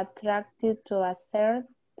really attracted to a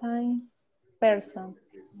certain person.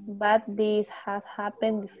 But this has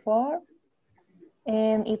happened before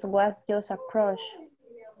and it was just a crush.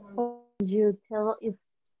 You tell if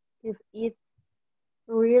it's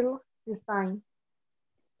real design.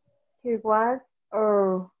 Hear what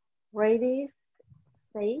or ladies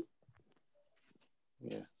say.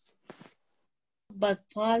 Yeah. But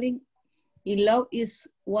falling in love is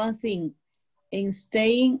one thing, and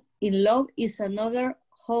staying in love is another.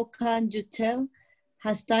 How can you tell?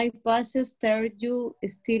 As time passes, are you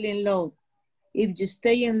still in love? If you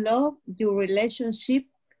stay in love, your relationship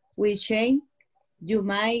will change. You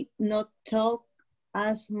might not talk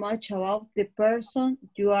as much about the person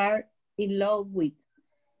you are in love with.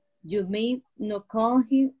 You may not call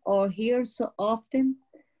him or her so often,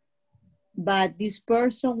 but this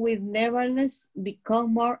person will nevertheless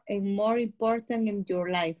become more and more important in your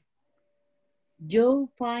life. You'll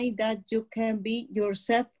find that you can be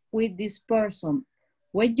yourself with this person.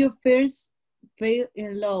 When you first fell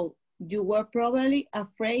in love, you were probably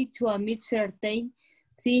afraid to admit certain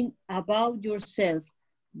things about yourself,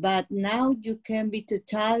 but now you can be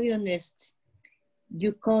totally honest.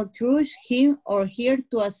 You can trust him or her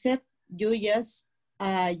to accept you just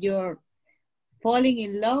your falling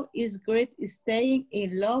in love is great. Staying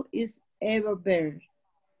in love is ever better.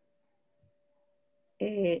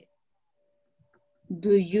 Do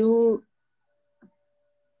you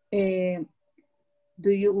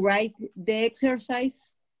write the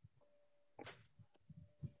exercise?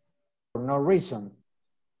 For no reason.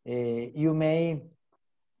 You may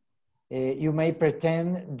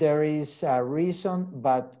pretend there is a reason,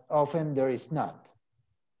 but often there is not.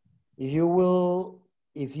 You will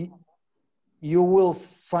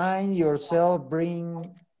find yourself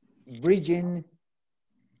bridging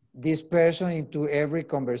this person into every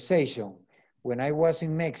conversation. When I was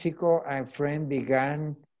in Mexico, a friend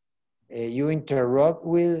began, you interrupt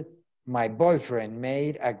with, my boyfriend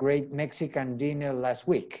made a great Mexican dinner last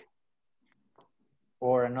week.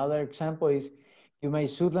 Or another example is, you may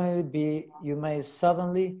suddenly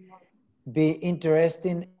be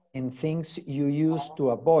interested in things you used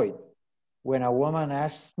to avoid. When a woman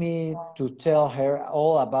asks me to tell her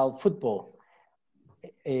all about football,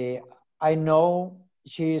 I know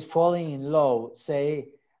she is falling in love, say,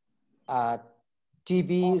 a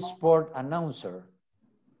TV sport announcer.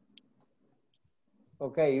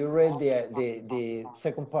 Okay, you read the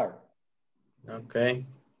second part. Okay.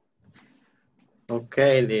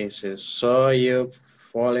 Okay, this is so you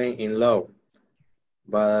falling in love.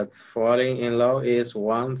 But falling in love is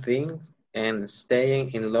one thing and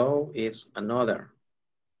staying in love is another.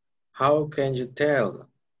 How can you tell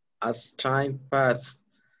as time passes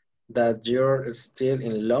that you're still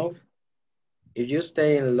in love? If you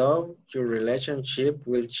stay in love, your relationship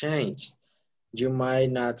will change. You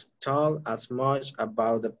might not talk as much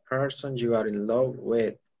about the person you are in love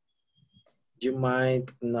with. You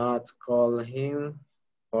might not call him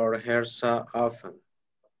or her so often,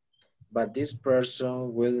 but this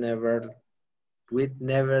person will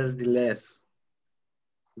nevertheless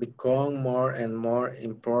become more and more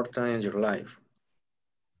important in your life.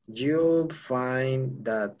 You'll find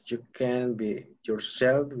that you can be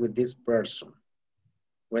yourself with this person.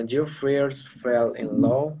 When you first fell in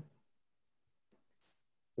love,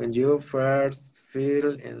 when you first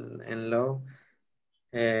feel in love,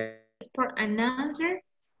 For an answer,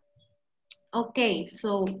 okay,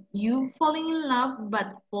 so you falling in love,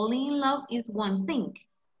 but falling in love is one thing,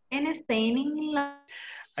 and staying in love.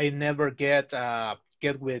 I never get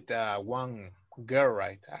with one girl,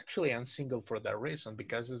 right? Actually, I'm single for that reason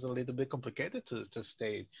because it's a little bit complicated to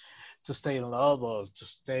stay in love or to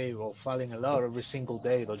stay or falling in love every single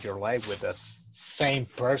day of your life with the same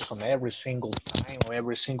person every single time or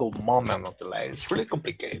every single moment of the life. It's really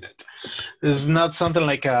complicated. It's not something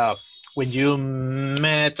like when you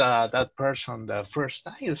met that person the first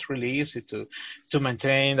time. It's really easy to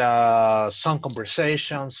maintain some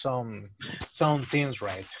conversation, some things,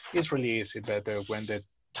 right? It's really easy, but when the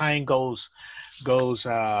time goes goes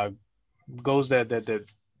the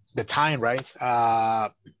time, right?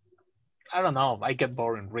 I don't know. I get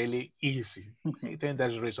boring really easy. I think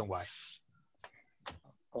that's the reason why.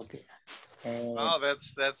 Okay. Oh,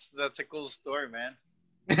 that's a cool story, man.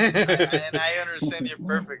 And I understand you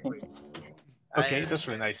perfectly. Okay, that's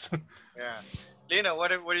really nice. Yeah. Lino, what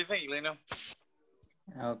do you think, Lino?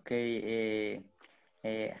 Okay,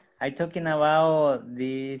 I talking about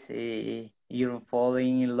this you're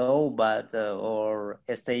falling in love, but or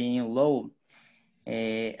staying in love.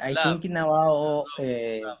 I Love. thinking about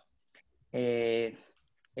Love.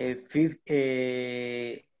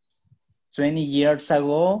 20 years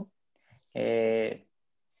ago, the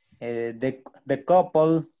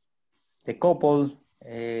couple Couples.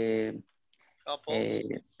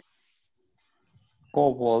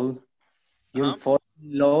 couple you'll fall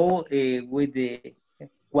in love with the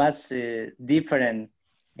was different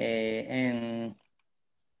and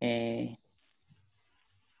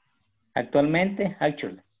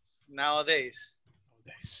actually nowadays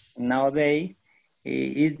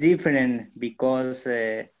is different because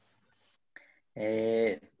the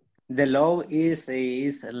law is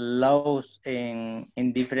laws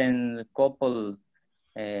in different couple.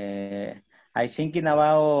 I thinking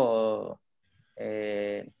about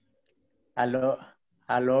a lot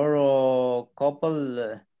of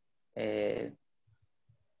couple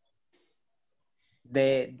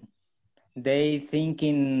they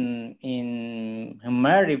thinking in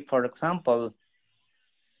marriage, for example.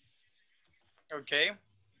 Okay.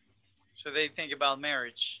 So they think about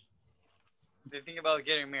marriage. They think about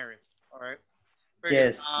getting married. All right. Very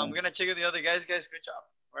good. Yes. I'm gonna check with the other guys. Guys, good job.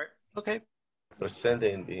 All right. Okay. Present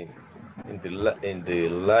in the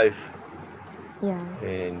life Yes.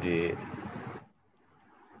 and the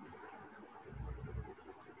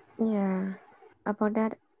Yeah. About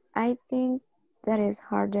that, I think that is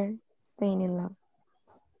harder staying in love.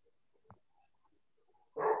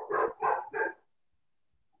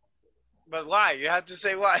 But why? You have to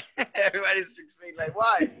say why. Everybody's explaining like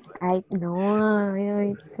why. I know,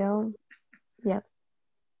 I tell. Yes.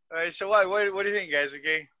 All right. So why? What do you think, guys?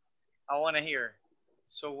 Okay. I want to hear.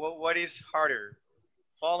 So what is harder,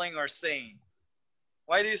 falling or staying?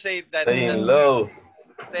 Why do you say that? staying low. Staying.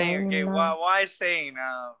 Okay. Staying in love. Why staying?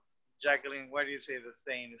 Jacqueline, why do you say that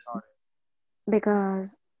staying is harder?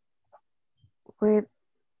 Because with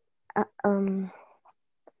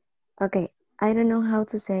okay, I don't know how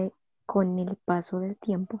to say con el paso del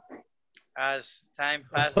tiempo. As time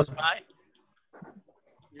passes by.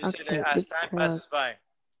 You said Okay, as time passes because by.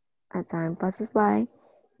 as time passes by,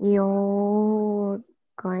 you're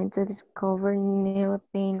going to discover new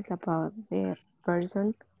things about the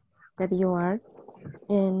person that you are,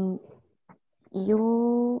 and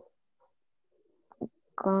you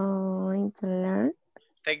going to learn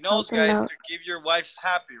Take how notes, to guys, love, to keep your wives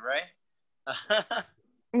happy, right?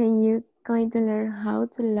 and you going to learn how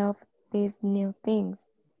to love these new things,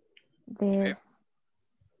 this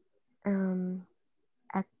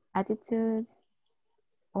attitude,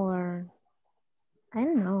 or I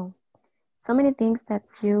don't know, so many things that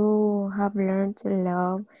you have learned to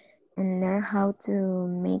love and learn how to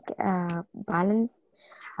make a balance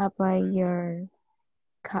about your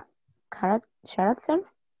character.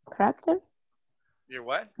 Your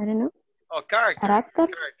what? I don't know. Oh, character.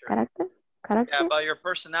 Character. Yeah, about your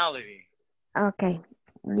personality. Okay,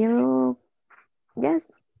 you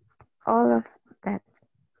yes, all of that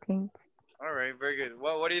things. All right, very good.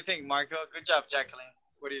 What do you think, Marco? Good job, Jacqueline.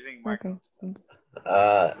 What do you think, Marco? Okay, thank you.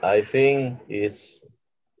 I think it's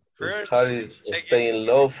First, hard check staying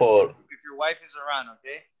low if your wife is around,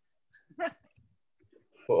 okay?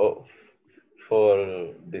 for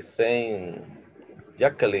the same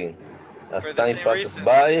Jacqueline. As For the time same passes reason.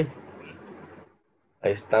 by,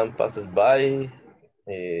 as time passes by,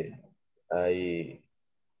 I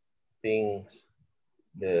think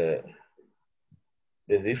the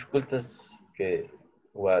difficulties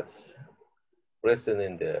what's present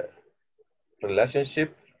in the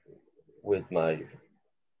relationship with my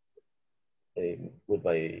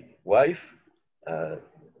wife,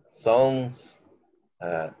 sons,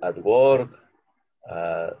 at work,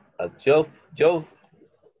 at job,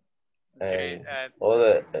 Okay,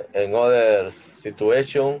 and other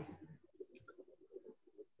situation.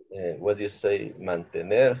 What do you say?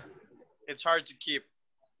 Mantener. it's hard to keep.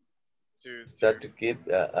 Start to keep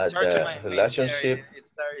It's at hard to the maintain. relationship.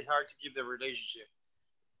 It's hard to keep the relationship.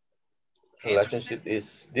 Relationship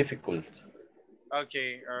is difficult.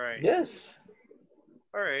 Okay, all right. Yes.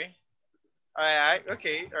 All right. All right.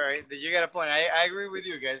 Okay. All right. You got a point. I agree with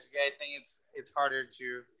you guys. Okay, I think it's harder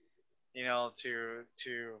to,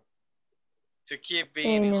 to keep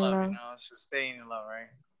being in love. Staying in love,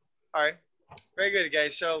 right? All right. Very good,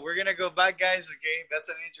 guys. So we're gonna go back, guys. Okay, that's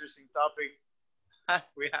an interesting topic.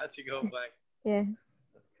 We had to go back. Yeah.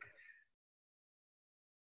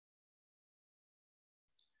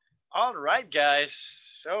 All right,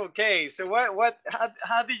 guys. Okay, so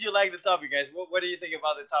how did you like the topic, guys? What do you think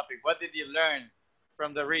about the topic? What did you learn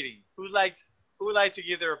from the reading? Who would like to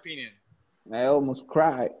give their opinion? I almost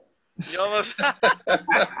cried. You almost.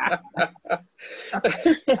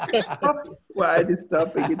 Why this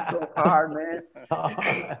topic is so hard, man?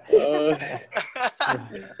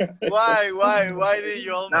 Why did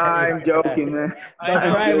you almost? No, I'm joking, man.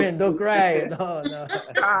 Don't cry, man. Don't cry. No.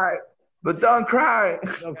 Cry, but don't cry.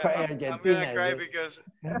 Don't cry, I'm Argentina. gonna cry because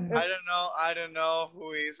I don't know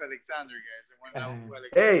who is Alexander, guys. I want to know who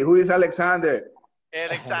Alexander. Hey, who is Alexander?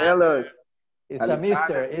 Alexander. Tell us. It's Alexander. a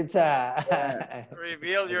mister. It's a...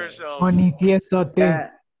 Reveal yourself. Manifiéstate.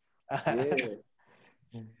 Yeah.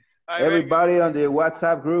 Everybody on the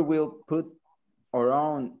WhatsApp group will put our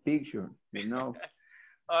own picture, you know.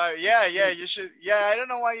 Yeah, you should. Yeah, I don't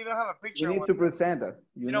know why you don't have a picture. You need to present her.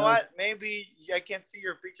 You know what? Maybe I can't see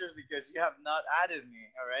your pictures because you have not added me.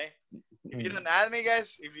 All right. If you don't add me,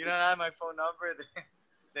 guys, if you don't add my phone number,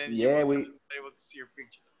 then yeah, you will not be able to see your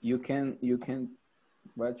picture. You can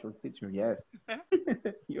watch your picture. Yes.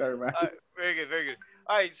 You are right. Very good, very good.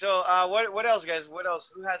 All right. So what else, guys? What else?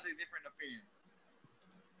 Who has a different opinion?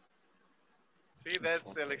 See,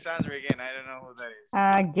 that's Alexander again. I don't know who that is.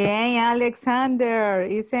 Again, Alexander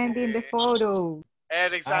is sending the photo.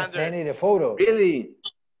 Alexander. Sending the photo. Really?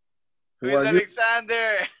 Who is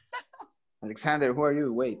Alexander? Alexander, who are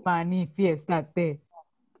you? Wait. Manifiéstate.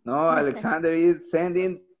 No, Alexander is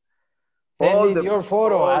sending your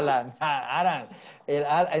photo, Alan. Alan.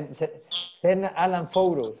 Send Alan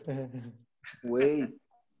photos. Wait.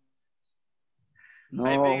 No.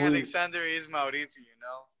 I think Alexander is Mauricio, you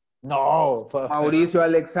know. No. Mauricio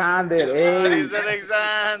Alexander. Hey. It's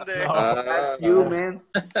Alexander. No, that's you, man.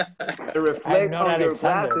 Reflect on your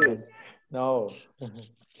classes. No.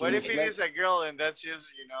 What if it is a girl and that's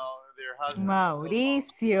just, you know, their husband?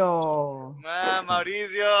 Mauricio.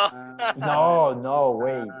 Mauricio. No,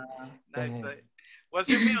 wait. Nice. What's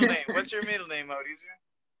your middle name? What's your middle name, Mauricio?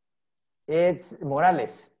 It's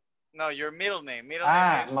Morales. No, your middle name. Name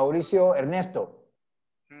is... Mauricio Ernesto.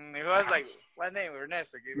 Who has like, what name?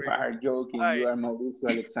 Ernesto. You are joking. Right. You are Mauricio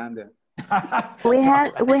Alexander. We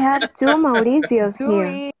have two Mauricios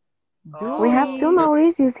here. We have two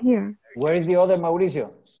Mauricios here. Where is the other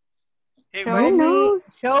Mauricio? Hey,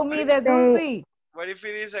 show me the doobie. What if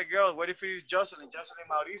it is a girl? What if it is Jocelyn? Jocelyn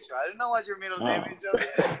Mauricio. I don't know what your middle name is,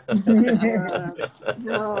 Jocelyn.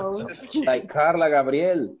 No. Like Carla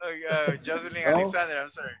Gabriel. Jocelyn Alexander, I'm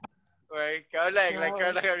sorry. Right? Like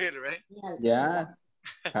Carla Gabriel, right? Yeah.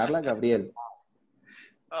 Carla Gabriel.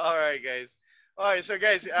 All right, guys. All right, so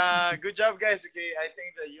guys, good job, guys. Okay, I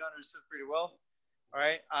think that you understood pretty well. All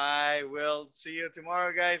right, I will see you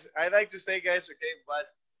tomorrow, guys. I'd like to stay, guys, okay,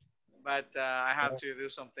 but I have to do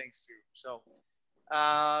some things too. So,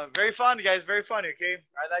 very fun, guys, very fun, okay?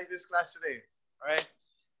 I like this class today, all right?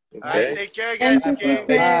 Okay. All right, take care, guys, okay?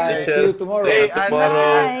 Bye. See you tomorrow.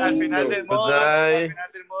 Al final del modo,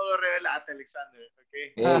 revelate, Alexander,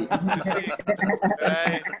 okay? Hey.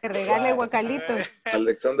 Que regale guacalitos.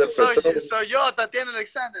 Alexander Soy yo, Tatiana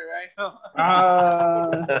Alexander, right? No.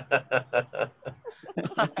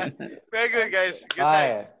 Very good, guys. Good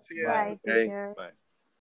night. See ya. Bye. Okay. Bye.